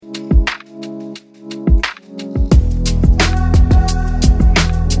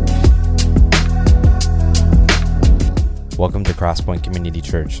Crosspoint Community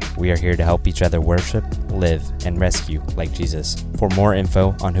Church. We are here to help each other worship, live, and rescue like Jesus. For more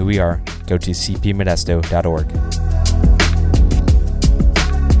info on who we are, go to cpmodesto.org.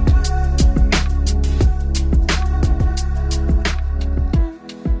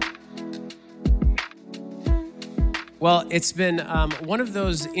 Well, it's been one of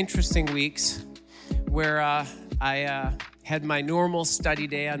those interesting weeks where I had my normal study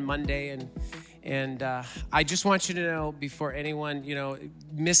day on Monday, and I just want you to know, before anyone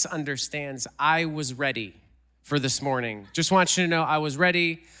misunderstands, I was ready for this morning. Just want you to know I was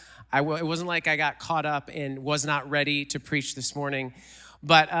ready. It wasn't like I got caught up and was not ready to preach this morning,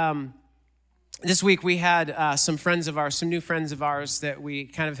 but this week we had some new friends of ours that we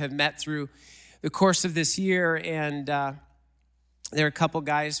kind of have met through the course of this year, and there are a couple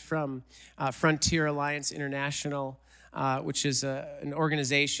guys from Frontier Alliance International, which is an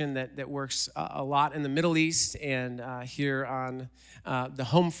organization that works a lot in the Middle East and here on the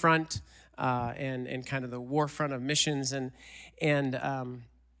home front and kind of the war front of missions. And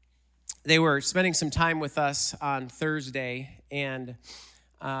they were spending some time with us on Thursday, and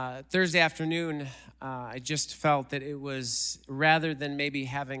Thursday afternoon, I just felt that it was, rather than maybe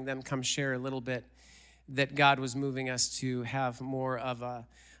having them come share a little bit, that God was moving us to have more of a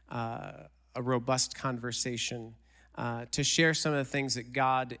robust conversation, to share some of the things that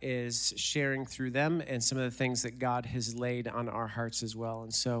God is sharing through them and some of the things that God has laid on our hearts as well.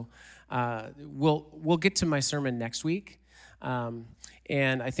 And so we'll get to my sermon next week.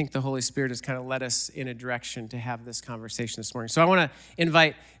 And I think the Holy Spirit has kind of led us in a direction to have this conversation this morning. So I want to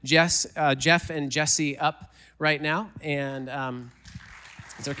invite Jeff and Jesse up right now. And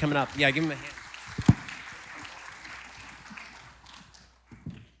as they're coming up, give them a hand.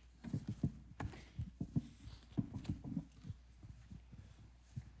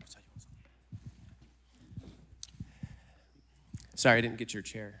 Sorry, I didn't get your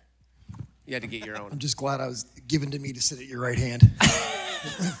chair. You had to get your own. I'm just glad I was given to me to sit at your right hand.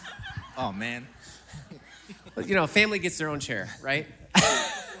 Oh, man. Well, family gets their own chair, right?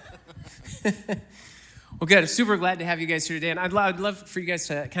 Well, good. I'm super glad to have you guys here today. And I'd love for you guys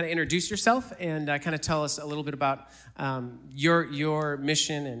to kind of introduce yourself and kind of tell us a little bit about your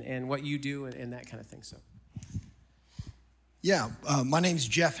mission and what you do and that kind of thing. So. Yeah, my name's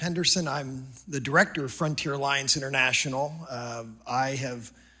Jeff Henderson. I'm the director of Frontier Alliance International. I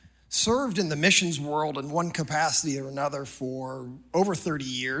have served in the missions world in one capacity or another for over 30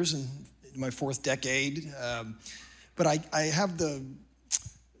 years, in my fourth decade. But I have the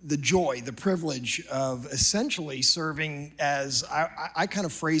joy, the privilege of essentially serving as, I kind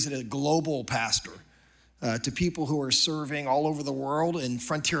of phrase it, a global pastor to people who are serving all over the world, in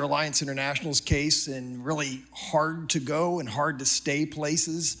Frontier Alliance International's case, in really hard to go and hard to stay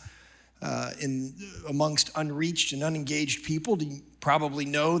places amongst unreached and unengaged people. You probably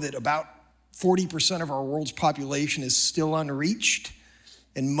know that about 40% of our world's population is still unreached,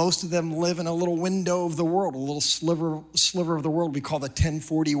 and most of them live in a little window of the world, a little sliver of the world we call the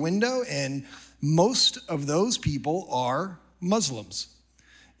 1040 window, and most of those people are Muslims.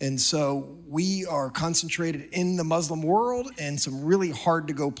 And so we are concentrated in the Muslim world and some really hard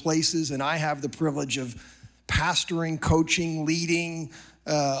to go places, and I have the privilege of pastoring, coaching, leading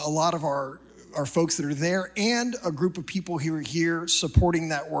a lot of our folks that are there, and a group of people who are here supporting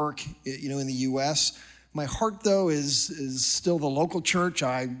that work, in the U.S. My heart, though, is still the local church.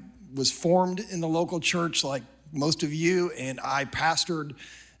 I was formed in the local church like most of you, and I pastored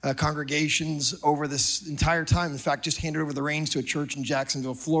congregations over this entire time. In fact, just handed over the reins to a church in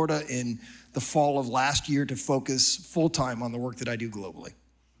Jacksonville, Florida in the fall of last year to focus full-time on the work that I do globally.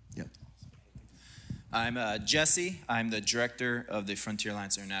 Yeah. I'm Jesse. I'm the director of the Frontier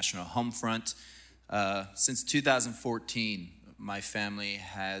Alliance International Homefront. Since 2014, my family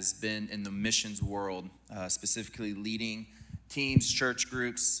has been in the missions world, specifically leading teams, church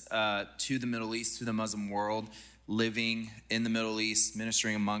groups to the Middle East, to the Muslim world, living in the Middle East,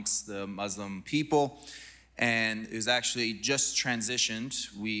 ministering amongst the Muslim people. And it was actually just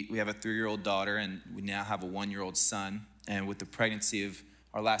transitioned. We have a 3-year-old daughter, and we now have a 1-year-old son. And with the pregnancy of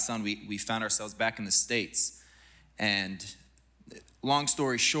our last son, we found ourselves back in the States. And long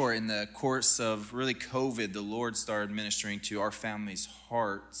story short, in the course of really COVID, the Lord started ministering to our family's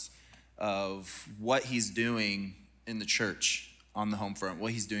hearts of what he's doing in the church on the home front,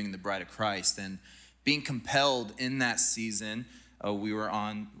 what he's doing in the Bride of Christ. And being compelled in that season, we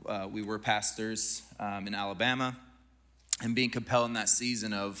were pastors in Alabama, and being compelled in that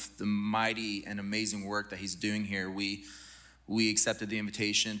season of the mighty and amazing work that he's doing here, we accepted the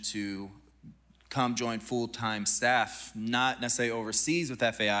invitation to come join full-time staff, not necessarily overseas with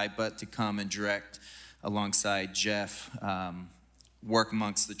FAI, but to come and direct alongside Jeff work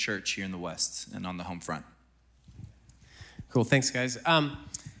amongst the church here in the West and on the home front. Cool, thanks, guys.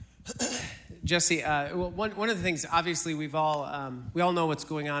 Jesse, one of the things, obviously, we all know what's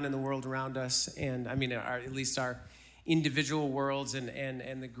going on in the world around us, and I mean, at least our individual worlds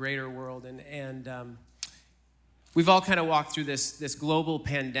and the greater world, and we've all kind of walked through this global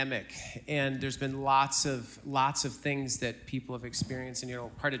pandemic, and there's been lots of things that people have experienced,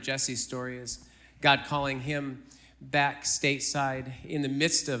 and part of Jesse's story is God calling him back stateside in the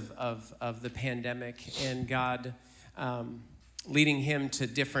midst of the pandemic, and God leading him to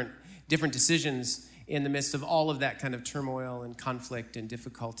different decisions in the midst of all of that kind of turmoil and conflict and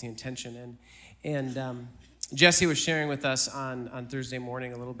difficulty and tension. And Jesse was sharing with us on Thursday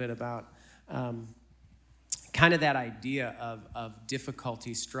morning a little bit about kind of that idea of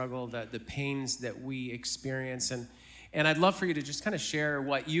difficulty, struggle, the pains that we experience. And I'd love for you to just kind of share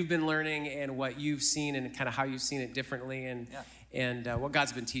what you've been learning and what you've seen and kind of how you've seen it differently and what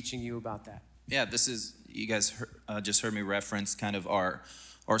God's been teaching you about that. Yeah, you guys just heard me reference kind of our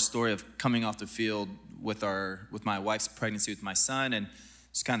story of coming off the field with my wife's pregnancy with my son, and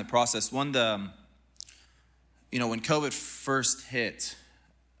just kind of the process. When COVID first hit,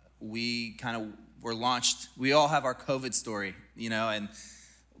 we kind of were launched. We all have our COVID story, and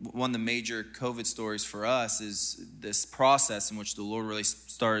one of the major COVID stories for us is this process in which the Lord really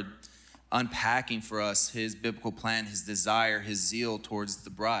started unpacking for us his biblical plan, his desire, his zeal towards the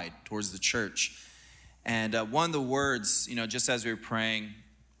bride, towards the church. And one of the words, just as we were praying,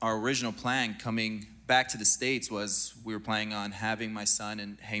 our original plan coming back to the States was we were planning on having my son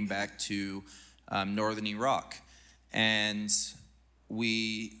and heading back to northern Iraq. And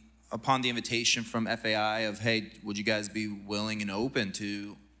we, upon the invitation from FAI of, hey, would you guys be willing and open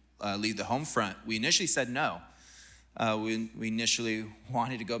to leave the home front? We initially said no. We initially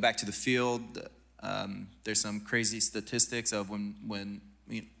wanted to go back to the field. There's some crazy statistics of when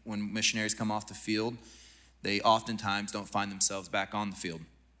missionaries come off the field, they oftentimes don't find themselves back on the field.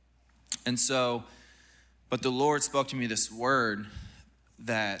 And so, but the Lord spoke to me this word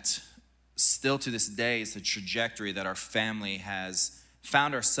that still to this day is the trajectory that our family has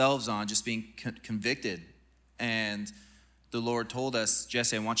found ourselves on, just being convicted. And the Lord told us,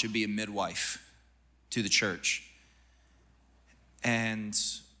 Jesse, I want you to be a midwife to the church. And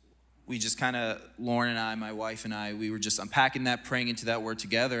we just kind of, Lauren and I, my wife and I, we were just unpacking that, praying into that word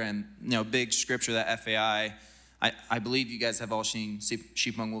together. And, big scripture that FAI, I believe you guys have all seen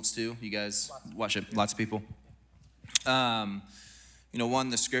Sheep Among Wolves too. You guys watch it, lots of people. One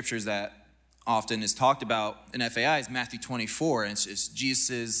of the scriptures that often is talked about in FAI is Matthew 24. And it's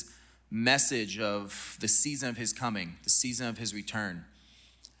Jesus' message of the season of his coming, the season of his return.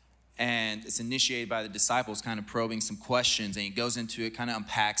 And it's initiated by the disciples kind of probing some questions, and he goes into it, kind of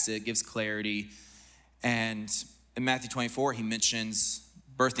unpacks it, gives clarity. And in Matthew 24, he mentions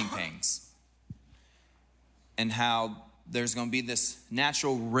birthing pains and how there's going to be this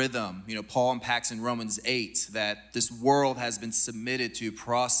natural rhythm. Paul unpacks in Romans 8 that this world has been submitted to a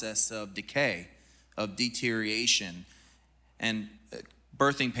process of decay, of deterioration, and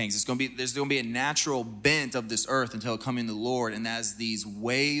birthing pains. There's going to be a natural bent of this earth until coming to the Lord, and as these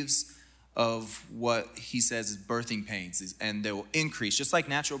waves of what he says is birthing pains, and they will increase, just like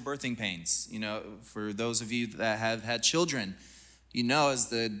natural birthing pains. For those of you that have had children, as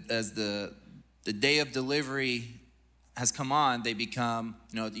the day of delivery has come on, they become,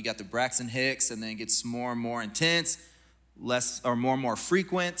 you got the Braxton Hicks, and then it gets more and more intense, more and more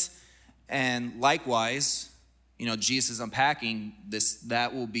frequent, and likewise, Jesus is unpacking this,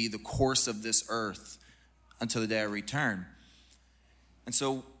 that will be the course of this earth until the day I return. And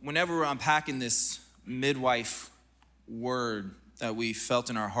so whenever we're unpacking this midwife word that we felt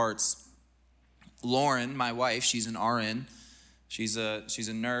in our hearts, Lauren, my wife, she's an RN. She's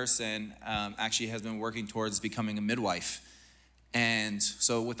a nurse and actually has been working towards becoming a midwife. And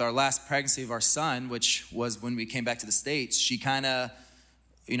so with our last pregnancy of our son, which was when we came back to the States, she kind of,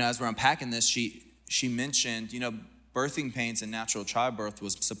 as we're unpacking this, she mentioned, birthing pains and natural childbirth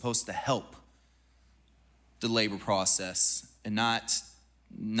was supposed to help the labor process and not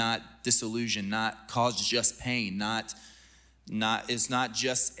disillusion, not cause just pain, it's not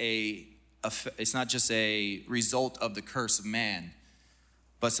just a result of the curse of man,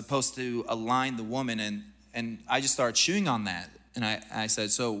 but supposed to align the woman. And I just started chewing on that. And I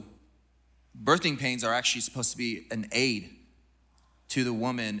said, so birthing pains are actually supposed to be an aid to the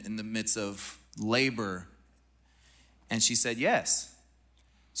woman in the midst of labor. And she said, yes.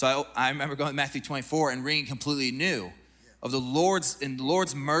 So I remember going to Matthew 24 and reading completely new of the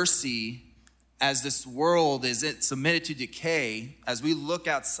Lord's mercy as this world is submitted to decay. As we look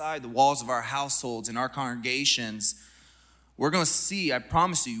outside the walls of our households and our congregations, we're going to see, I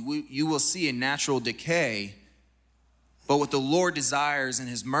promise you, you will see a natural decay. But what the Lord desires in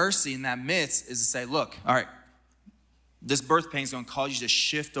his mercy in that midst is to say, look, all right, this birth pain is going to cause you to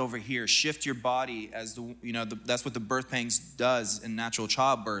shift over here, shift your body as that's what the birth pangs does in natural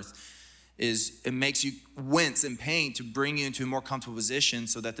childbirth, is it makes you wince in pain to bring you into a more comfortable position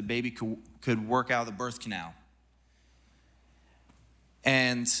so that the baby could work out of the birth canal.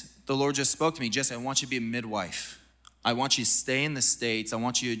 And the Lord just spoke to me, Jesse, I want you to be a midwife. I want you to stay in the States. I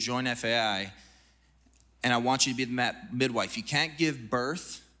want you to join FAI. And I want you to be the midwife. You can't give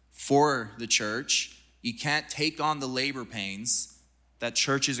birth for the church. You can't take on the labor pains that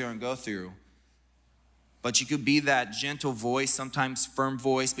churches are going to go through. But you could be that gentle voice, sometimes firm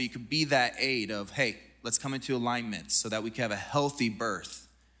voice, but you could be that aid of, hey, let's come into alignment so that we can have a healthy birth.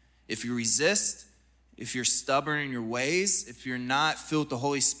 If you resist, if you're stubborn in your ways, if you're not filled with the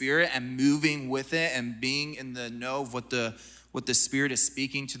Holy Spirit and moving with it and being in the know of what the Spirit is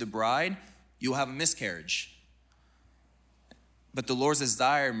speaking to the bride, you'll have a miscarriage. But the Lord's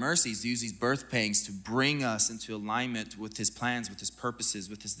desire and mercy is to use these birth pangs to bring us into alignment with his plans, with his purposes,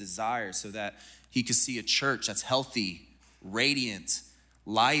 with his desires, so that he could see a church that's healthy, radiant,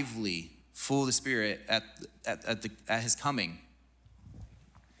 lively, full of the Spirit at his coming.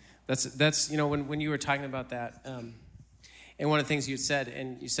 That's when you were talking about that, and one of the things you said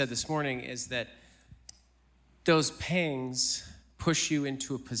this morning is that those pangs push you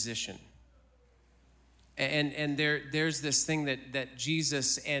into a position. And there's this thing that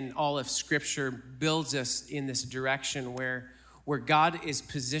Jesus and all of Scripture builds us in this direction where God is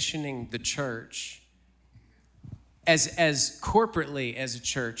positioning the church as corporately as a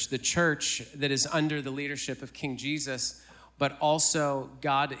church, the church that is under the leadership of King Jesus, but also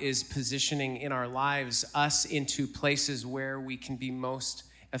God is positioning in our lives us into places where we can be most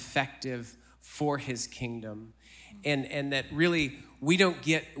effective for his kingdom. And that really we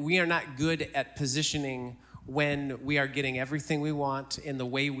are not good at positioning when we are getting everything we want in the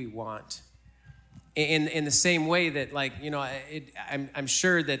way we want. In the same way that, I'm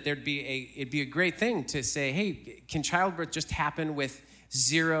sure that it'd be a great thing to say, hey, can childbirth just happen with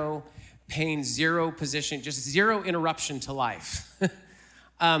zero pain, zero position, just zero interruption to life?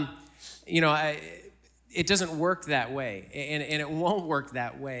 It doesn't work that way, and it won't work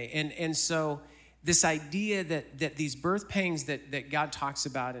that way. And so this idea that these birth pangs that God talks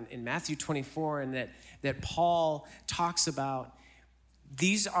about in Matthew 24 and that Paul talks about,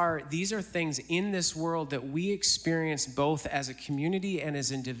 these are things in this world that we experience both as a community and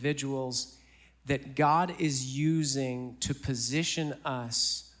as individuals that God is using to position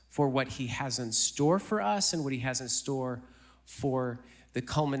us for what he has in store for us and what he has in store for the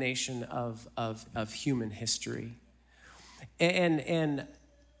culmination of human history. And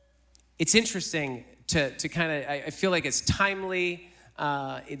it's interesting to kind of, I feel like it's timely.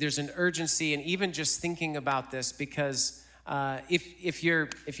 There's an urgency, and even just thinking about this, because if you're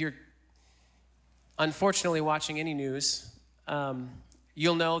unfortunately watching any news,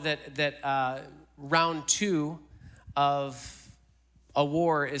 you'll know that round 2 of a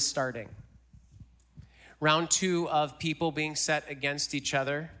war is starting. Round 2 of people being set against each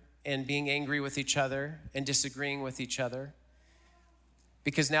other and being angry with each other and disagreeing with each other.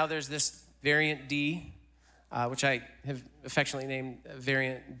 Because now there's this variant D, which I have affectionately named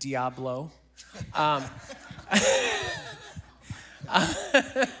variant Diablo.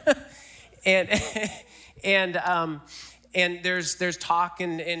 And there's talk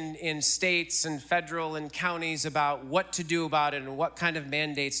in states and federal and counties about what to do about it and what kind of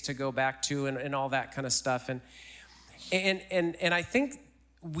mandates to go back to and all that kind of stuff. And I think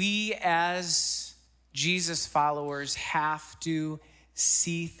we as Jesus followers have to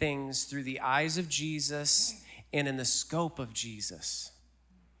see things through the eyes of Jesus and in the scope of Jesus.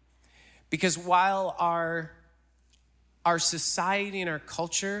 Because while our society and our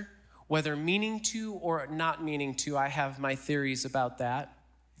culture, whether meaning to or not meaning to, I have my theories about that,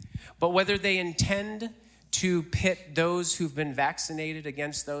 but whether they intend to pit those who've been vaccinated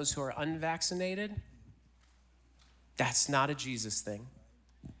against those who are unvaccinated, that's not a Jesus thing.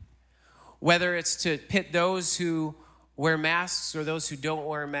 Whether it's to pit those who wear masks or those who don't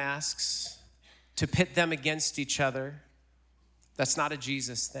wear masks, to pit them against each other, that's not a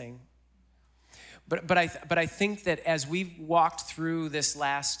Jesus thing. But I think that as we've walked through this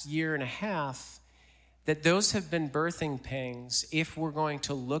last year and a half, that those have been birthing pangs if we're going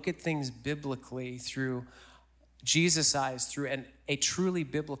to look at things biblically through Jesus' eyes, through a truly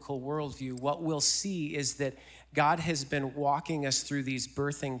biblical worldview. What we'll see is that God has been walking us through these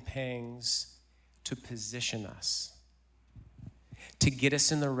birthing pangs to position us, to get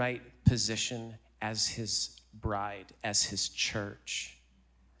us in the right position as his bride, as his church.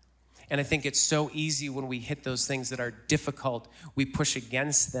 And I think it's so easy when we hit those things that are difficult, we push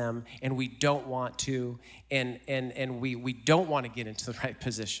against them and we don't want to, and we don't want to get into the right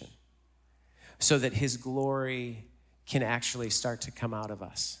position so that his glory can actually start to come out of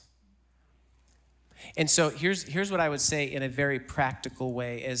us. And so here's what I would say in a very practical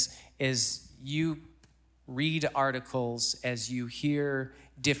way as you read articles, as you hear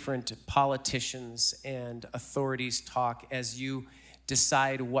different politicians and authorities talk, as you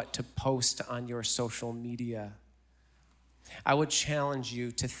decide what to post on your social media, I would challenge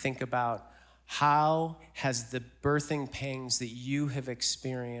you to think about how has the birthing pangs that you have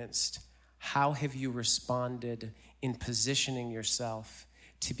experienced, how have you responded in positioning yourself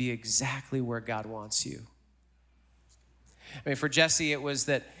to be exactly where God wants you? I mean, for Jesse, it was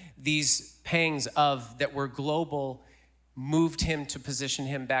that these pangs that were global moved him to position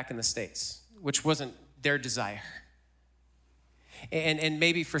him back in the States, which wasn't their desire. And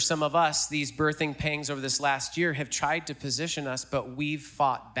maybe for some of us, these birthing pangs over this last year have tried to position us, but we've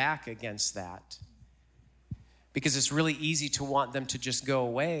fought back against that. Because it's really easy to want them to just go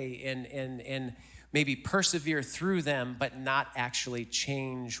away and maybe persevere through them, but not actually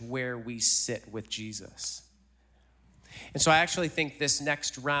change where we sit with Jesus. And so I actually think this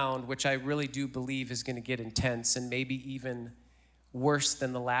next round, which I really do believe is going to get intense and maybe even worse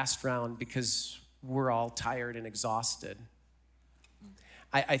than the last round because we're all tired and exhausted.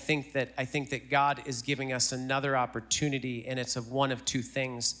 I think that God is giving us another opportunity, and it's of one of two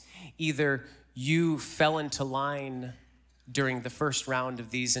things. Either you fell into line during the first round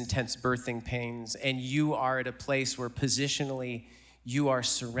of these intense birthing pains, and you are at a place where positionally you are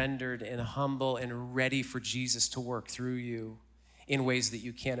surrendered and humble and ready for Jesus to work through you in ways that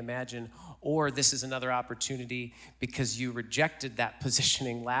you can't imagine. Or this is another opportunity because you rejected that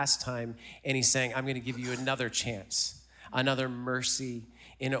positioning last time, and he's saying, I'm going to give you another chance, another mercy,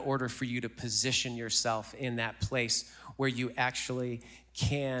 in order for you to position yourself in that place where you actually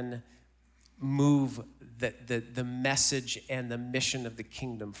can move the message and the mission of the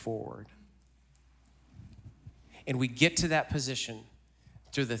kingdom forward. And we get to that position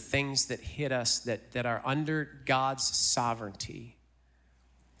through the things that hit us that are under God's sovereignty.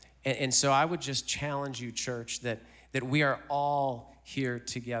 And so I would just challenge you, church, that we are all here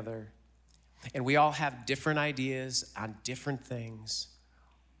together. And we all have different ideas on different things.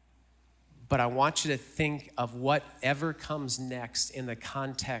 But I want you to think of whatever comes next in the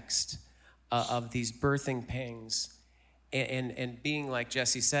context of these birthing pangs and being, like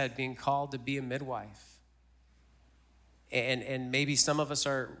Jesse said, being called to be a midwife. And maybe some of us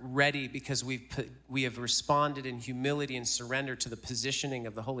are ready because we have responded in humility and surrender to the positioning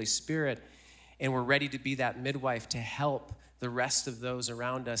of the Holy Spirit, and we're ready to be that midwife to help the rest of those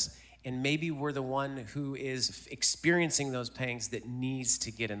around us. And maybe we're the one who is experiencing those pangs that needs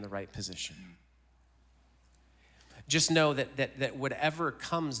to get in the right position. Just know that whatever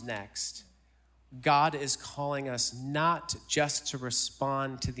comes next, God is calling us not just to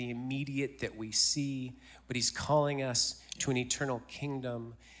respond to the immediate that we see, but he's calling us to an eternal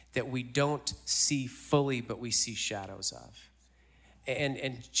kingdom that we don't see fully, but we see shadows of.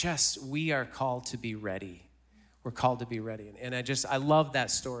 And just, we are called to be ready. We're called to be ready. And I love that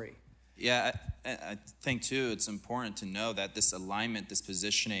story. Yeah, I think too, it's important to know that this alignment, this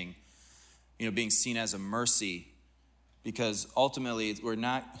positioning, being seen as a mercy, because ultimately we're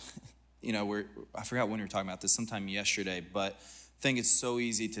not, I forgot when we were talking about this sometime yesterday, but I think it's so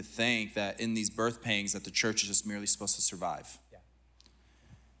easy to think that in these birth pangs that the church is just merely supposed to survive.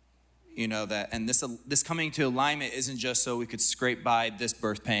 Yeah. And this coming to alignment isn't just so we could scrape by this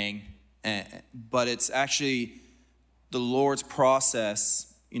birth pang, but it's actually the Lord's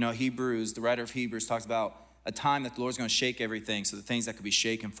process. The writer of Hebrews talks about a time that the Lord's going to shake everything, so the things that could be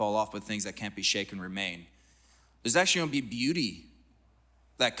shaken fall off, but things that can't be shaken remain. There's actually going to be beauty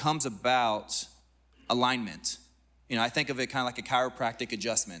that comes about alignment. I think of it kind of like a chiropractic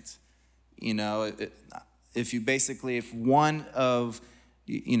adjustment. If one of,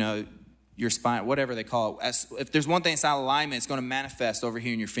 your spine, whatever they call it, if there's one thing that's out of alignment, it's going to manifest over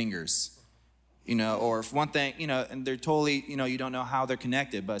here in your fingers. Or if one thing, and they're totally, you don't know how they're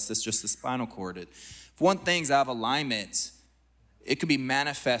connected, but it's just the spinal cord. If one thing's out of alignment, it could be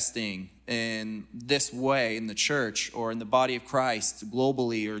manifesting in this way in the church or in the body of Christ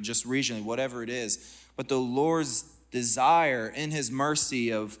globally or just regionally, whatever it is. But the Lord's desire in his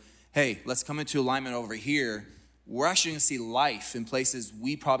mercy of, hey, let's come into alignment over here. We're actually going to see life in places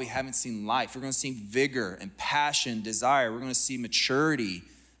we probably haven't seen life. We're going to see vigor and passion, desire. We're going to see maturity.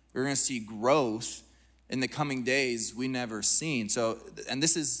 We're going to see growth in the coming days we never seen. So, and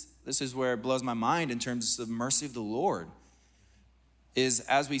this is this is where it blows my mind in terms of the mercy of the Lord, is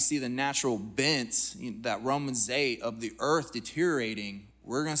as we see the natural bent, that Romans 8 of the earth deteriorating,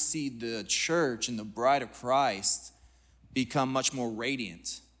 we're going to see the church and the bride of Christ become much more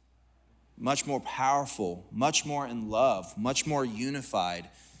radiant, much more powerful, much more in love, much more unified.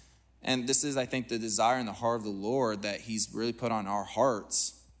 And this is, I think, the desire in the heart of the Lord that he's really put on our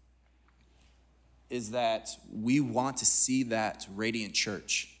hearts, is that we want to see that radiant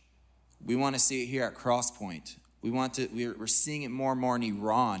church. We want to see it here at Crosspoint. We're seeing it more and more in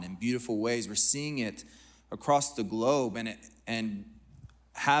Iran in beautiful ways. We're seeing it across the globe, and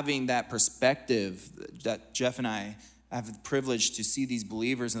having that perspective that Jeff and I have the privilege to see these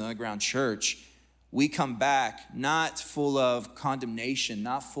believers in the underground church, we come back not full of condemnation,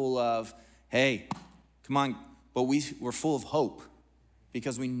 not full of, hey, come on, but we're full of hope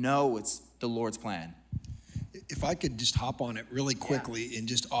because we know it's the Lord's plan. If I could just hop on it really quickly and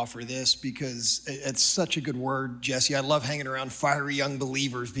just offer this, because it's such a good word, Jesse. I love hanging around fiery young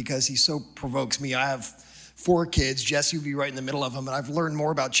believers because he so provokes me. I have 4 kids. Jesse would be right in the middle of them, and I've learned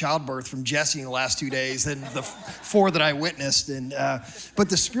more about childbirth from Jesse in the last 2 days than the 4 that I witnessed. But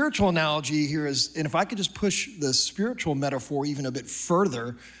the spiritual analogy here is, and if I could just push the spiritual metaphor even a bit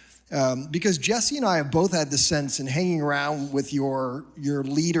further, because Jesse and I have both had the sense in hanging around with your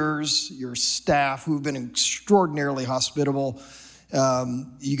leaders, your staff, who've been extraordinarily hospitable.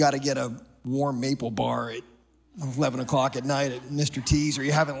 You got to get a warm maple bar at 11 o'clock at night at Mr. T's, or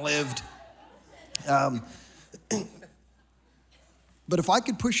you haven't lived. But if I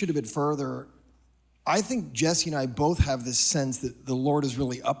could push it a bit further, I think Jesse and I both have this sense that the Lord is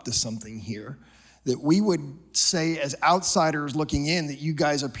really up to something here. That we would say as outsiders looking in that you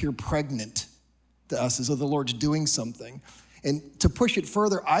guys appear pregnant to us as though the Lord's doing something. And to push it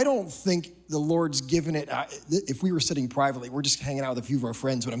further, I don't think the Lord's given it, if we were sitting privately, we're just hanging out with a few of our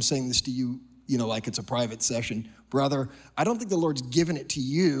friends, but I'm saying this to you, like it's a private session. Brother, I don't think the Lord's given it to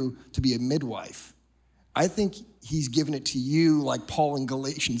you to be a midwife. I think he's given it to you like Paul in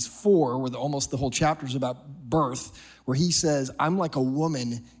Galatians 4, where almost the whole chapter is about birth, where he says, I'm like a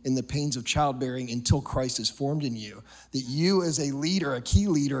woman in the pains of childbearing until Christ is formed in you. That you as a leader, a key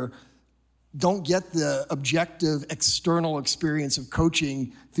leader, don't get the objective external experience of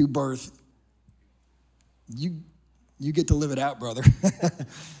coaching through birth. You get to live it out, brother.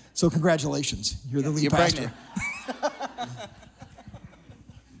 So congratulations. You're the lead pastor.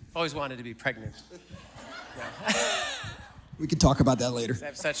 Always wanted to be pregnant. Yeah. We could talk about that later. I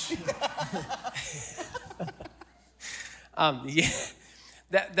have such... yeah,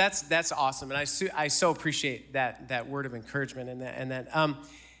 that's awesome, and I so appreciate that word of encouragement and that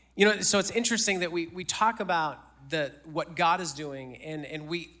so it's interesting that we talk about what God is doing, and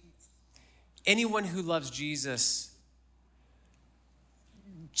anyone who loves Jesus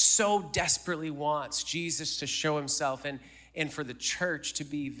so desperately wants Jesus to show himself and for the church to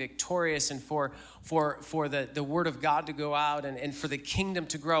be victorious, and for the word of God to go out, and for the kingdom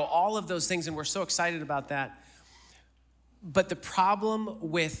to grow, all of those things, and we're so excited about that. But the problem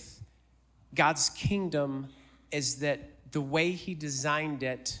with God's kingdom is that the way he designed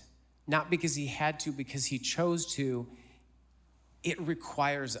it, not because he had to, because he chose to, it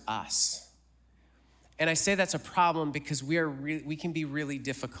requires us. And I say that's a problem because we can be really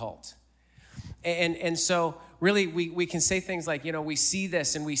difficult. And so really we can say things like, we see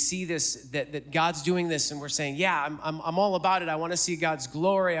this and we see this, that God's doing this, and we're saying, yeah, I'm all about it. I want to see God's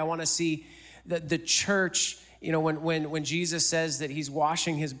glory. I want to see the church. When Jesus says that he's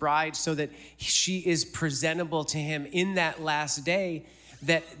washing his bride so that she is presentable to him in that last day,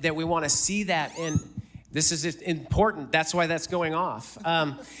 that we want to see that. And this is important. That's why that's going off.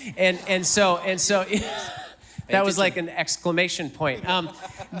 And so that was like an exclamation point.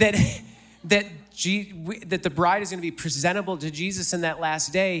 That the bride is going to be presentable to Jesus in that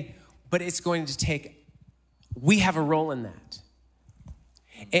last day, but it's going to we have a role in that.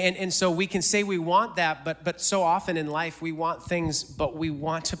 And so we can say we want that, but so often in life we want things, but we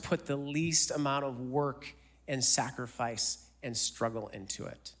want to put the least amount of work and sacrifice and struggle into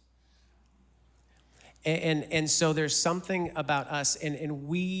it. And so there's something about us, and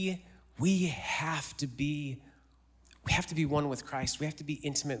we have to be one with Christ. We have to be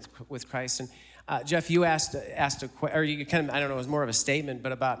intimate with Christ. And Jeff, you asked a question, or you kind of, I don't know, it was more of a statement,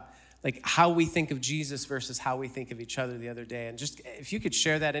 but about like how we think of Jesus versus how we think of each other the other day. And just if you could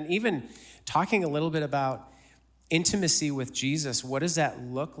share that, and even talking a little bit about intimacy with Jesus, what does that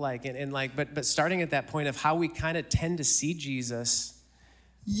look like? But starting at that point of how we kind of tend to see Jesus.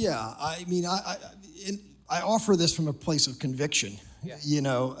 Yeah, I mean, I offer this from a place of conviction.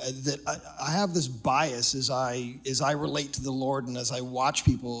 That I have this bias as I relate to the Lord and as I watch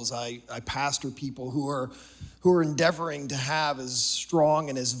people, as I pastor people who are endeavoring to have as strong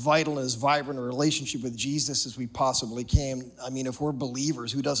and as vital and as vibrant a relationship with Jesus as we possibly can. I mean, if we're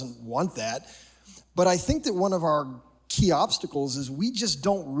believers, who doesn't want that? But I think that one of our key obstacles is we just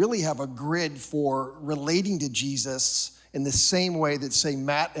don't really have a grid for relating to Jesus in the same way that, say,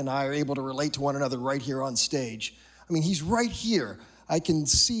 Matt and I are able to relate to one another right here on stage. I mean, he's right here. I can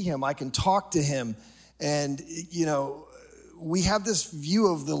see him. I can talk to him. And, we have this view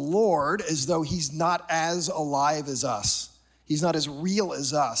of the Lord as though he's not as alive as us. He's not as real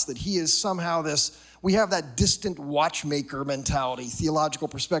as us, that he is somehow we have that distant watchmaker mentality, theological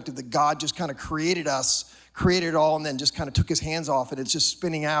perspective, that God just kind of created us, created it all, and then just kind of took his hands off it. It's just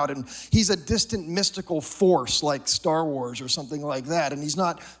spinning out. And he's a distant mystical force like Star Wars or something like that. And he's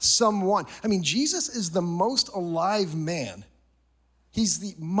not someone. I mean, Jesus is the most alive man. He's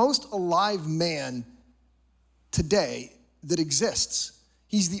the most alive man today that exists.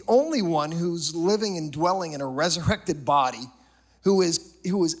 He's the only one who's living and dwelling in a resurrected body, who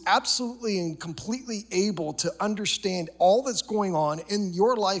is absolutely and completely able to understand all that's going on in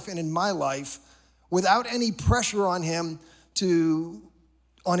your life and in my life without any pressure on him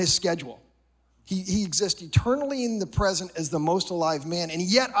on his schedule. He exists eternally in the present as the most alive man, and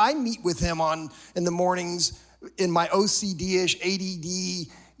yet I meet with him in the mornings in my OCD-ish, ADD,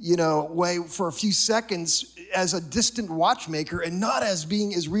 way for a few seconds as a distant watchmaker and not as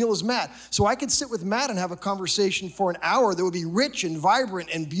being as real as Matt. So I could sit with Matt and have a conversation for an hour that would be rich and vibrant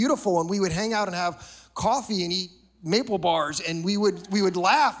and beautiful, and we would hang out and have coffee and eat maple bars, and we would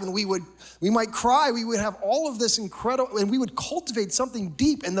laugh, and we might cry. We would have all of this incredible, and we would cultivate something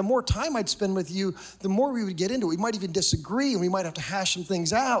deep. And the more time I'd spend with you, the more we would get into it. We might even disagree, and we might have to hash some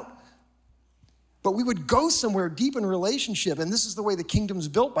things out. But we would go somewhere deep in relationship, and this is the way the kingdom's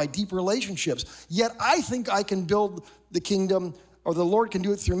built, by deep relationships. Yet I think I can build the kingdom, or the Lord can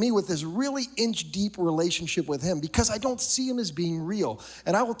do it through me, with this really inch-deep relationship with him, because I don't see him as being real.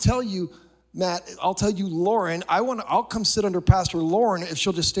 And I will tell you, Matt, I'll tell you, Lauren, I'll come sit under Pastor Lauren if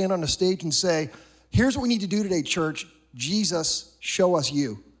she'll just stand on the stage and say, here's what we need to do today, church. Jesus, show us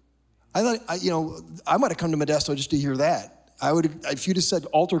you. I might have come to Modesto just to hear that. If you'd have said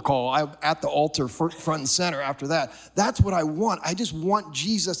altar call, I'm at the altar front and center after that. That's what I want. I just want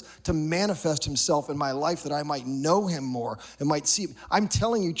Jesus to manifest himself in my life, that I might know him more and might see him. I'm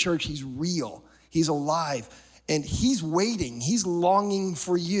telling you, church, he's real. He's alive. And he's waiting. He's longing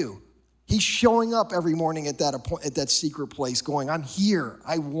for you. He's showing up every morning at that secret place going, I'm here.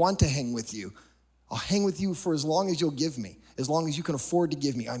 I want to hang with you. I'll hang with you for as long as you'll give me, as long as you can afford to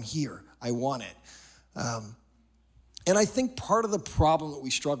give me. I'm here. I want it. And I think part of the problem that we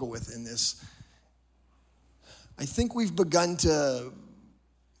struggle with in this, I think we've begun to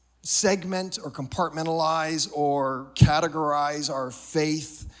segment or compartmentalize or categorize our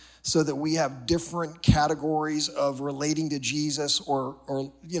faith so that we have different categories of relating to Jesus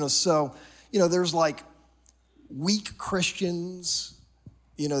there's like weak Christians,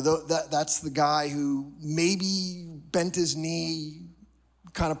 that's the guy who maybe bent his knee,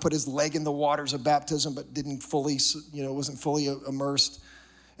 kind of put his leg in the waters of baptism, but didn't fully, wasn't fully immersed.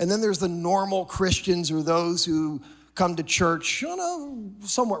 And then there's the normal Christians, or those who come to church on a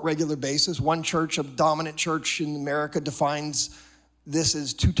somewhat regular basis. One church, a dominant church in America, defines this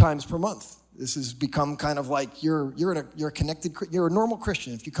as 2 times per month. This has become kind of like you're a normal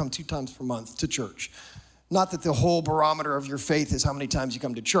Christian if you come 2 times per month to church. Not that the whole barometer of your faith is how many times you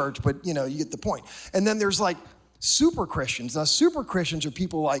come to church, but you get the point. And then there's like super Christians. Now, super Christians are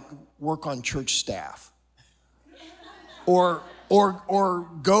people like work on church staff, or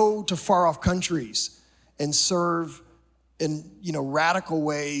go to far off countries and serve in radical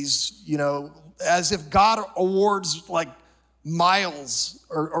ways. As if God awards like miles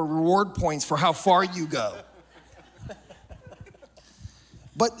or reward points for how far you go.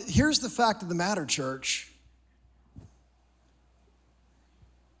 But here's the fact of the matter, church.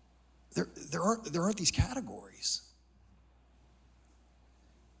 There aren't these categories.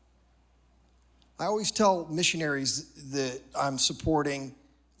 I always tell missionaries that I'm supporting,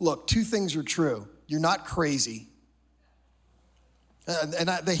 look, 2 things are true. You're not crazy. And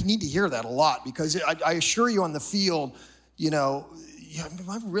they need to hear that a lot, because I assure you on the field, or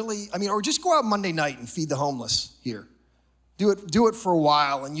just go out Monday night and feed the homeless here. Do it for a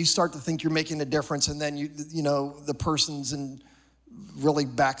while, and you start to think you're making a difference, and then the person's really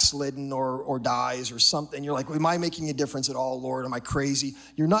backslidden or dies or something. You're like, am I making a difference at all, Lord? Am I crazy?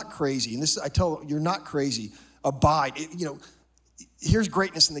 You're not crazy. And I tell them, you're not crazy. Abide. Here's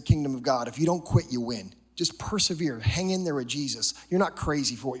greatness in the kingdom of God. If you don't quit, you win. Just persevere. Hang in there with Jesus. You're not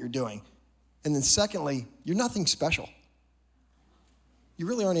crazy for what you're doing. And then secondly, you're nothing special. You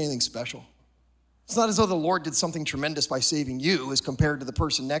really aren't anything special. It's not as though the Lord did something tremendous by saving you as compared to the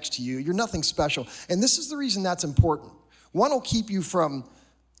person next to you. You're nothing special. And this is the reason that's important. One will keep you from,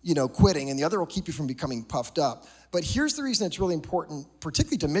 quitting, and the other will keep you from becoming puffed up. But here's the reason it's really important,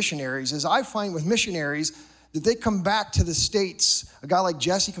 particularly to missionaries, is I find with missionaries that they come back to the States. A guy like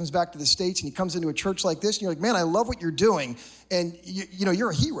Jesse comes back to the States, and he comes into a church like this, and you're like, man, I love what you're doing. And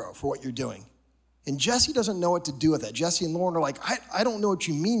you're a hero for what you're doing. And Jesse doesn't know what to do with that. Jesse and Lauren are like, I don't know what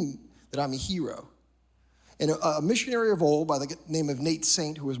you mean that I'm a hero. And a missionary of old by the name of Nate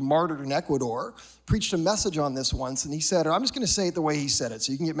Saint, who was martyred in Ecuador, preached a message on this once, and he said, I'm just going to say it the way he said it,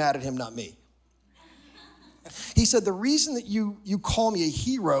 so you can get mad at him, not me. He said, the reason that you call me a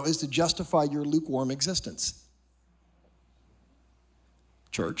hero is to justify your lukewarm existence.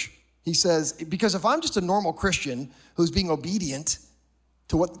 Church. He says, because if I'm just a normal Christian who's being obedient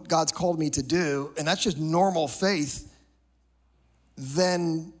to what God's called me to do, and that's just normal faith,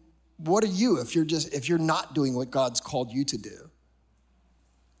 then what are you if you're not doing what God's called you to do?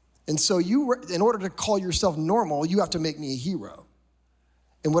 And so in order to call yourself normal, you have to make me a hero.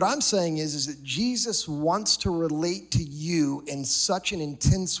 And what I'm saying is that Jesus wants to relate to you in such an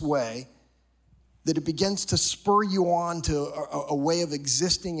intense way that it begins to spur you on to a way of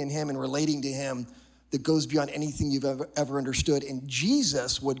existing in him and relating to him that goes beyond anything you've ever understood. And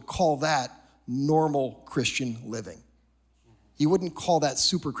Jesus would call that normal Christian living. He wouldn't call that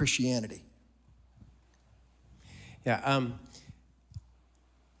super Christianity. Yeah.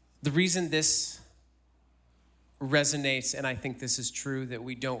 The reason this resonates, and I think this is true, that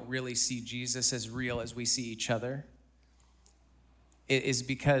we don't really see Jesus as real as we see each other, is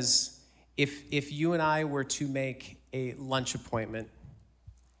because if you and I were to make a lunch appointment,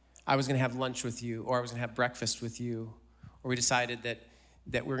 I was going to have lunch with you, or I was going to have breakfast with you, or we decided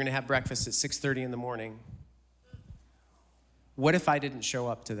that we're going to have breakfast at 6:30 in the morning. What if I didn't show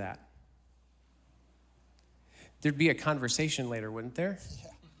up to that? There'd be a conversation later, wouldn't there? Yeah.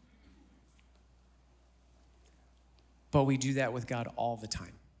 But we do that with God all the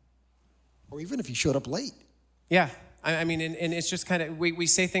time. Or even if he showed up late. Yeah. I mean, and it's just kind of, we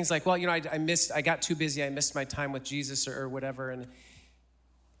say things like, well, I got too busy, I missed my time with Jesus or whatever. And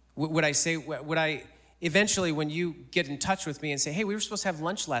would I eventually, when you get in touch with me and say, hey, we were supposed to have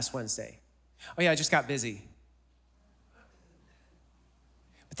lunch last Wednesday. Oh yeah, I just got busy.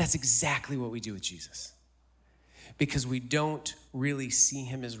 But that's exactly what we do with Jesus. Because we don't really see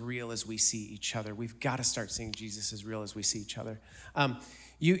him as real as we see each other. We've got to start seeing Jesus as real as we see each other.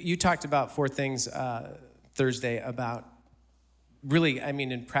 You talked about 4 things Thursday about really,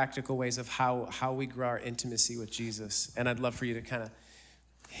 in practical ways of how we grow our intimacy with Jesus. And I'd love for you to kind of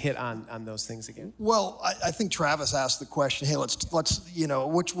hit on those things again. Well, I think Travis asked the question, hey, let's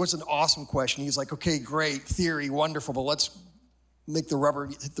which was an awesome question. He's like, okay, great, theory, wonderful, but let's make the rubber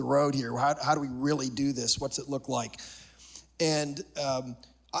hit the road here. How do we really do this? What's it look like? And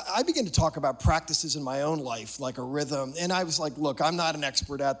I began to talk about practices in my own life, like a rhythm. And I was like, look, I'm not an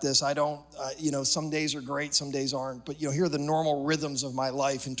expert at this. I don't, some days are great, some days aren't. But, here are the normal rhythms of my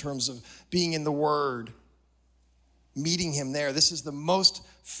life in terms of being in the Word, meeting him there. This is the most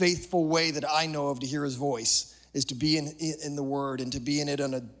faithful way that I know of to hear his voice, is to be in the Word and to be in it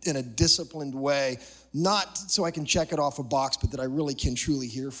in a disciplined way, not so I can check it off a box, but that I really can truly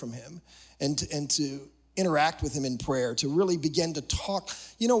hear from him and to interact with him in prayer, to really begin to talk.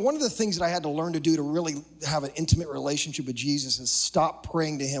 One of the things that I had to learn to do to really have an intimate relationship with Jesus is stop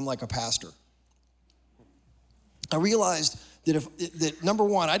praying to him like a pastor. I realized that number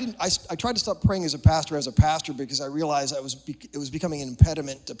one, I tried to stop praying as a pastor because I realized it was becoming an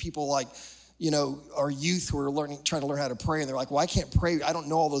impediment to people like, our youth who are trying to learn how to pray, and they're like, well, I can't pray. I don't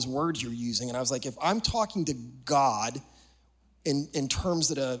know all those words you're using. And I was like, if I'm talking to God in terms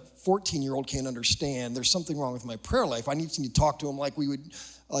that a 14-year-old can't understand, there's something wrong with my prayer life. I need to talk to him like we would,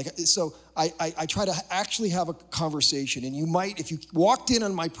 so I try to actually have a conversation. And you might, if you walked in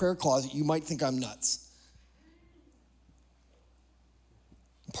on my prayer closet, you might think I'm nuts.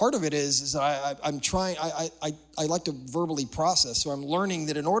 Part of it is I'm trying, I like to verbally process, so I'm learning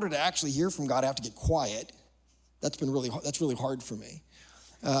that in order to actually hear from God, I have to get quiet. That's really hard for me.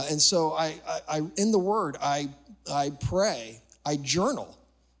 And so I in the Word, I pray, I journal,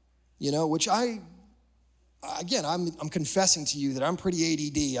 which I'm confessing to you that I'm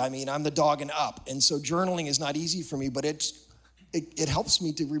pretty ADD. I'm the dog and up. And so journaling is not easy for me, but it helps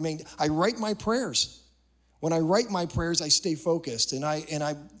me to remain. I write my prayers. When I write my prayers, I stay focused, and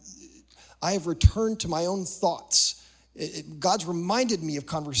I have returned to my own thoughts God's reminded me of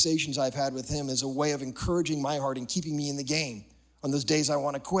conversations I've had with him as a way of encouraging my heart and keeping me in the game on those days I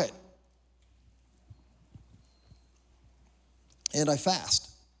want to quit. And I fast.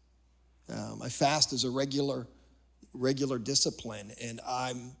 I fast as a regular discipline, and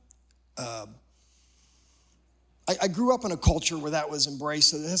I grew up in a culture where that was embraced,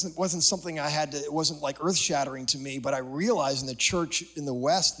 so it wasn't something it wasn't like earth-shattering to me, but I realized in the church in the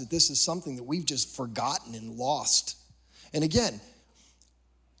West that this is something that we've just forgotten and lost. And again,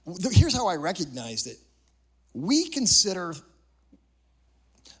 here's how I recognized it.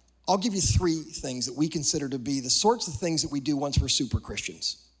 I'll give you 3 things that we consider to be the sorts of things that we do once we're super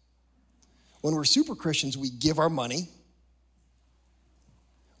Christians. When we're super Christians, we give our money.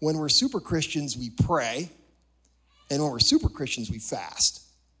 When we're super Christians, we pray. And when we're super Christians, we fast.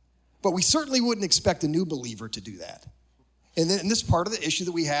 But we certainly wouldn't expect a new believer to do that. And then this part of the issue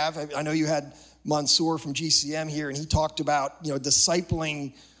that we have, I know you had Mansour from GCM here, and he talked about,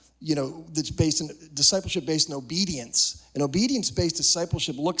 discipling, that's discipleship based in obedience. And obedience-based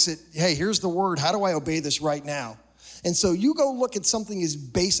discipleship looks at, hey, here's the word. How do I obey this right now? And so you go look at something as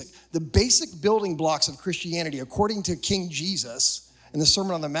basic. The basic building blocks of Christianity, according to King Jesus in the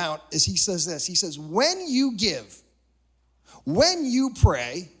Sermon on the Mount, is he says this. He says, when you give, when you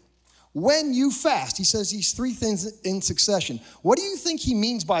pray, when you fast, he says these 3 things in succession. What do you think he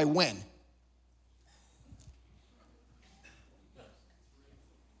means by when?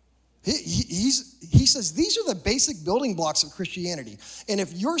 He says these are the basic building blocks of Christianity. And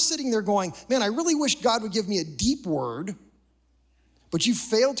if you're sitting there going, man, I really wish God would give me a deep word, but you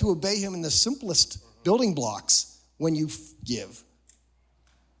failed to obey him in the simplest building blocks, when you give,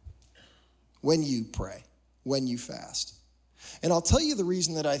 when you pray, when you fast. And I'll tell you the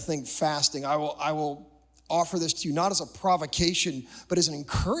reason that I think fasting, I will offer this to you not as a provocation, but as an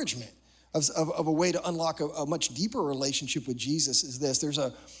encouragement of a way to unlock a much deeper relationship with Jesus is this. There's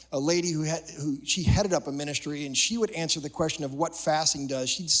a lady who she headed up a ministry, and she would answer the question of what fasting does.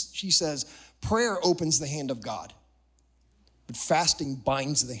 She says, prayer opens the hand of God, but fasting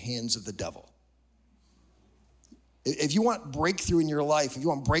binds the hands of the devil. If you want breakthrough in your life, if you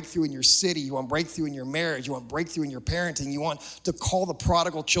want breakthrough in your city, you want breakthrough in your marriage, you want breakthrough in your parenting, you want to call the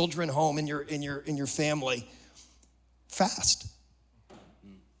prodigal children home in your family, fast.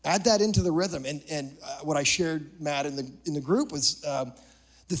 Add that into the rhythm. And what I shared, Matt, in the group was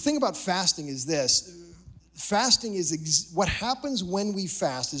the thing about fasting is this. Fasting is what happens when we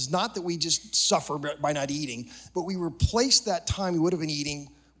fast is not that we just suffer by not eating, but we replace that time we would have been eating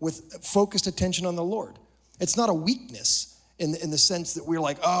with focused attention on the Lord. It's not a weakness in the sense that we're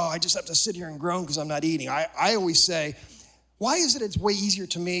like, oh, I just have to sit here and groan because I'm not eating. I always say, why is it it's way easier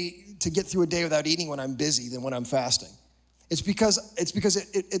to me to get through a day without eating when I'm busy than when I'm fasting? It's because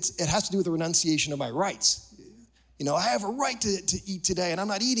it has to do with the renunciation of my rights. I have a right to eat today, and I'm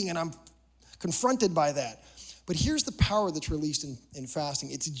not eating, and I'm confronted by that. But here's the power that's released in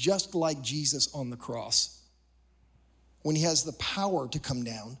fasting. It's just like Jesus on the cross, when he has the power to come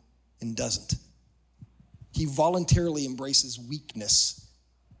down and doesn't. He voluntarily embraces weakness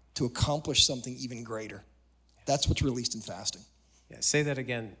to accomplish something even greater. That's what's released in fasting. Yeah, say that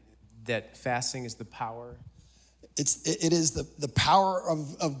again, that fasting is the power. It is the power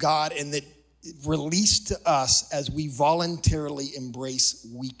of God, and that released to us as we voluntarily embrace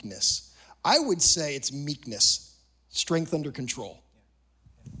weakness. I would say it's meekness, strength under control.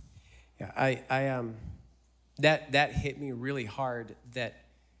 Yeah, that hit me really hard, that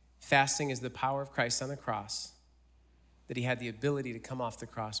fasting is the power of Christ on the cross, that he had the ability to come off the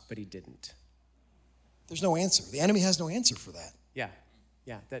cross, but he didn't. There's no answer. The enemy has no answer for that.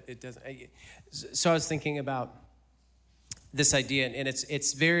 Yeah, that it doesn't. So I was thinking about this idea, and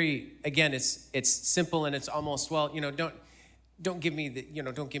it's very, again, it's simple, and it's almost, don't give me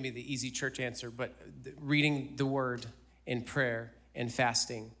the easy church answer, but reading the word in prayer and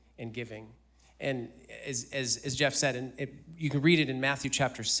fasting and giving. And as Jeff said, and you can read it in Matthew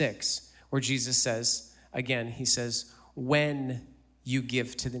chapter 6, where Jesus says, again, he says, when you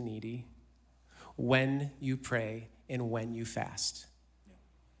give to the needy, when you pray, and when you fast.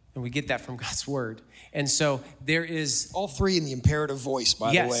 And we get that from God's word. And so there is... all 3 in the imperative voice,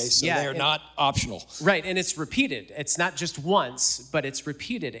 by the way, so they are not optional. Right, and it's repeated. It's not just once, but it's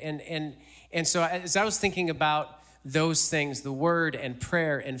repeated. And so as I was thinking about those things, the word and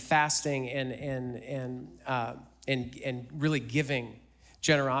prayer and fasting and really giving,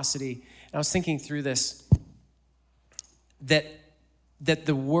 generosity, and I was thinking through this, that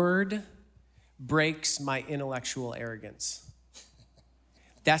the word breaks my intellectual arrogance.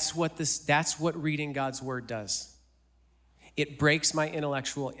 That's what reading God's word does. It breaks my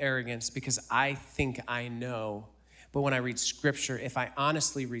intellectual arrogance because I think I know But when I read Scripture, if I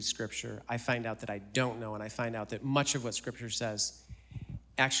honestly read Scripture, I find out that I don't know, and I find out that much of what Scripture says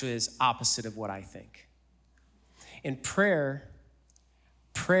actually is opposite of what I think. And prayer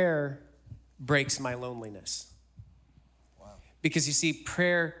breaks my loneliness. Wow. Because you see,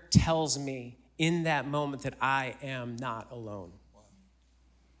 prayer tells me in that moment that I am not alone. Wow.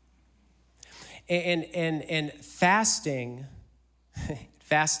 And fasting,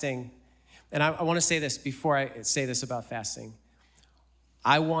 and I want to say this before I say this about fasting.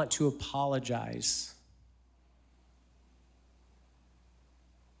 I want to apologize.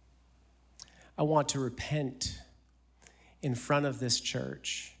 I want to repent in front of this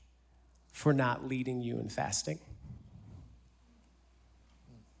church for not leading you in fasting.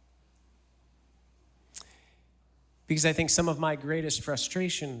 Because I think some of my greatest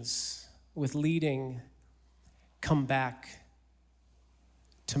frustrations with leading come back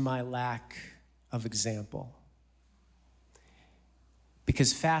to my lack of example.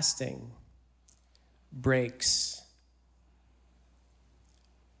 Because fasting breaks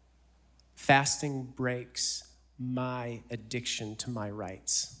my addiction to my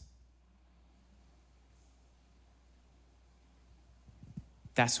rights.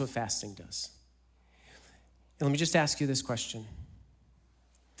 That's what fasting does. And let me just ask you this question.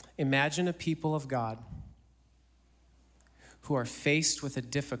 Imagine a people of God who are faced with a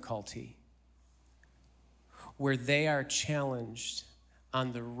difficulty where they are challenged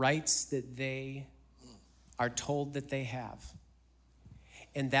on the rights that they are told that they have,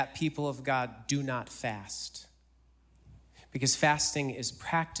 and that people of God do not fast. Because fasting is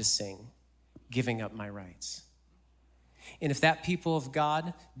practicing giving up my rights. And if that people of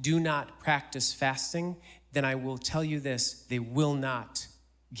God do not practice fasting, then I will tell you this, they will not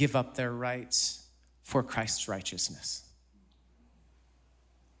give up their rights for Christ's righteousness.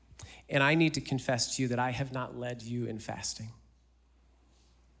 And I need to confess to you that I have not led you in fasting.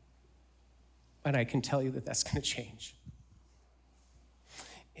 And I can tell you that that's going to change.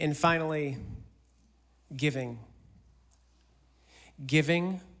 And finally, giving.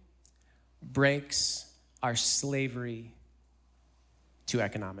 Giving breaks our slavery to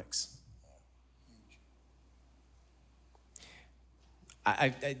economics.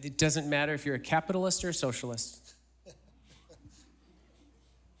 It doesn't matter if you're a capitalist or a socialist.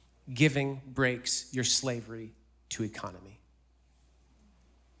 Giving breaks your slavery to economy.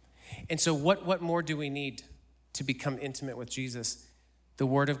 And so what more do we need to become intimate with Jesus? The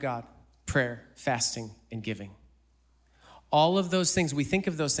Word of God, prayer, fasting, and giving. All of those things, we think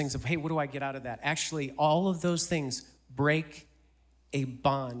of those things of, hey, what do I get out of that? Actually, all of those things break a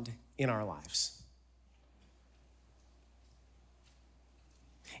bond in our lives.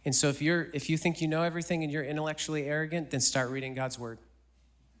 And so if you think you know everything and you're intellectually arrogant, then start reading God's Word.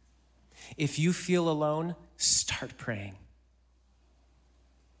 If you feel alone, start praying.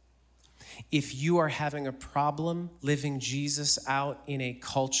 If you are having a problem living Jesus out in a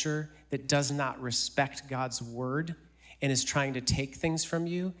culture that does not respect God's Word and is trying to take things from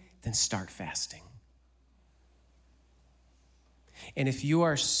you, then start fasting. And if you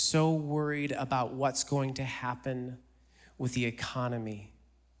are so worried about what's going to happen with the economy,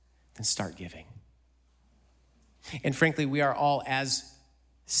 then start giving. And frankly, we are all, as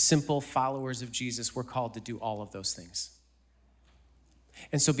simple followers of Jesus, we're called to do all of those things.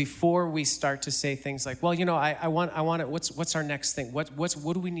 And so before we start to say things like, well, I want it, what's our next thing? What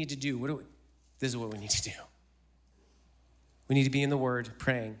do we need to do? This is what we need to do. We need to be in the Word,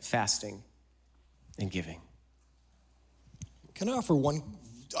 praying, fasting, and giving. Can I offer one,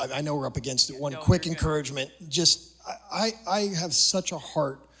 I know we're up against it, one quick encouragement. Just, I have such a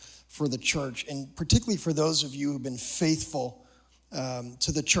heart for the church, and particularly for those of you who've been faithful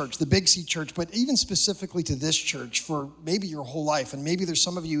to the church, the Big C Church, but even specifically to this church for maybe your whole life. And maybe there's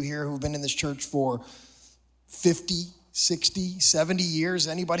some of you here who've been in this church for 50, 60, 70 years.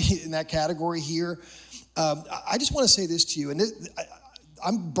 Anybody in that category here? I just want to say this to you, and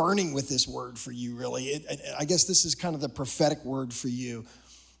I'm burning with this word for you, really. I guess this is kind of the prophetic word for you.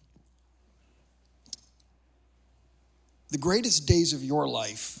 The greatest days of your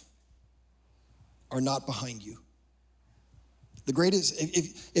life are not behind you. The greatest,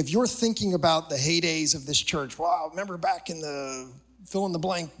 if you're thinking about the heydays of this church, wow, remember back in the fill in the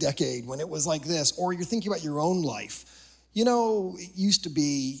blank decade when it was like this, or you're thinking about your own life. It used to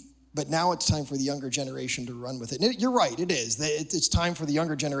be, but now it's time for the younger generation to run with it. And you're right, it is. It's time for the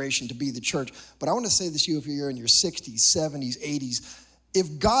younger generation to be the church. But I want to say this to you, if you're in your 60s, 70s, 80s,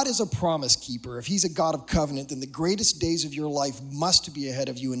 if God is a promise keeper, if he's a God of covenant, then the greatest days of your life must be ahead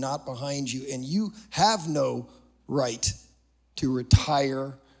of you and not behind you. And you have no right to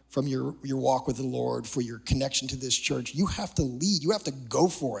retire from your walk with the Lord, for your connection to this church. You have to lead. You have to go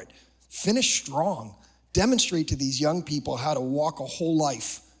for it. Finish strong. Demonstrate to these young people how to walk a whole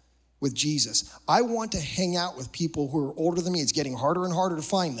life with Jesus. I want to hang out with people who are older than me. It's getting harder and harder to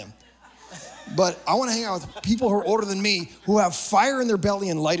find them. But I want to hang out with people who are older than me, who have fire in their belly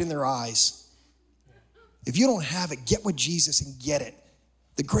and light in their eyes. If you don't have it, get with Jesus and get it.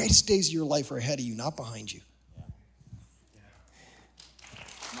 The greatest days of your life are ahead of you, not behind you.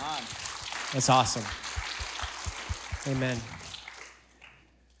 Come on. That's awesome. Amen.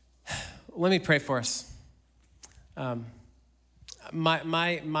 Let me pray for us.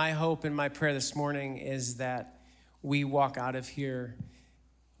 My hope and my prayer this morning is that we walk out of here,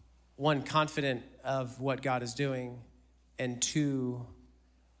 one, confident of what God is doing, and two,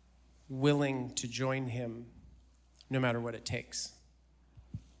 willing to join him no matter what it takes.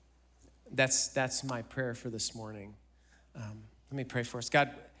 That's my prayer for this morning. Let me pray for us.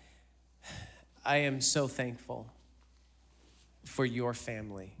 God, I am so thankful for your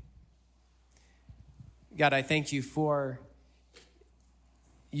family. God, I thank you for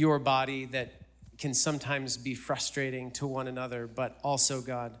your body that can sometimes be frustrating to one another, but also,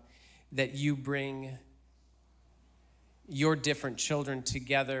 God, that you bring your different children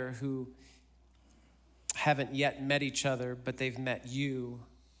together who haven't yet met each other, but they've met you,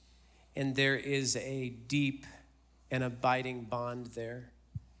 and there is a deep and abiding bond there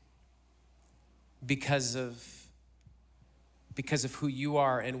because of who you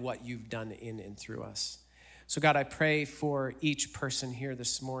are and what you've done in and through us. So God, I pray for each person here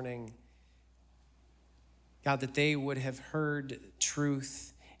this morning, God, that they would have heard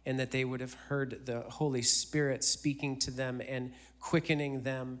truth and that they would have heard the Holy Spirit speaking to them and quickening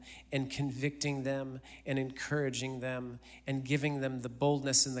them and convicting them and encouraging them and giving them the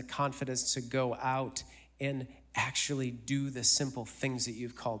boldness and the confidence to go out and actually do the simple things that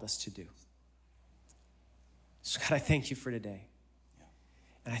you've called us to do. So God, I thank you for today.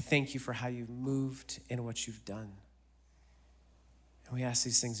 And I thank you for how you've moved and what you've done. And we ask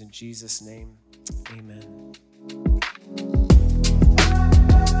these things in Jesus' name. Amen.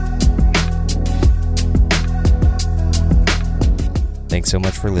 Thanks so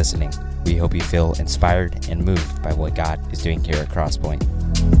much for listening. We hope you feel inspired and moved by what God is doing here at Crosspoint.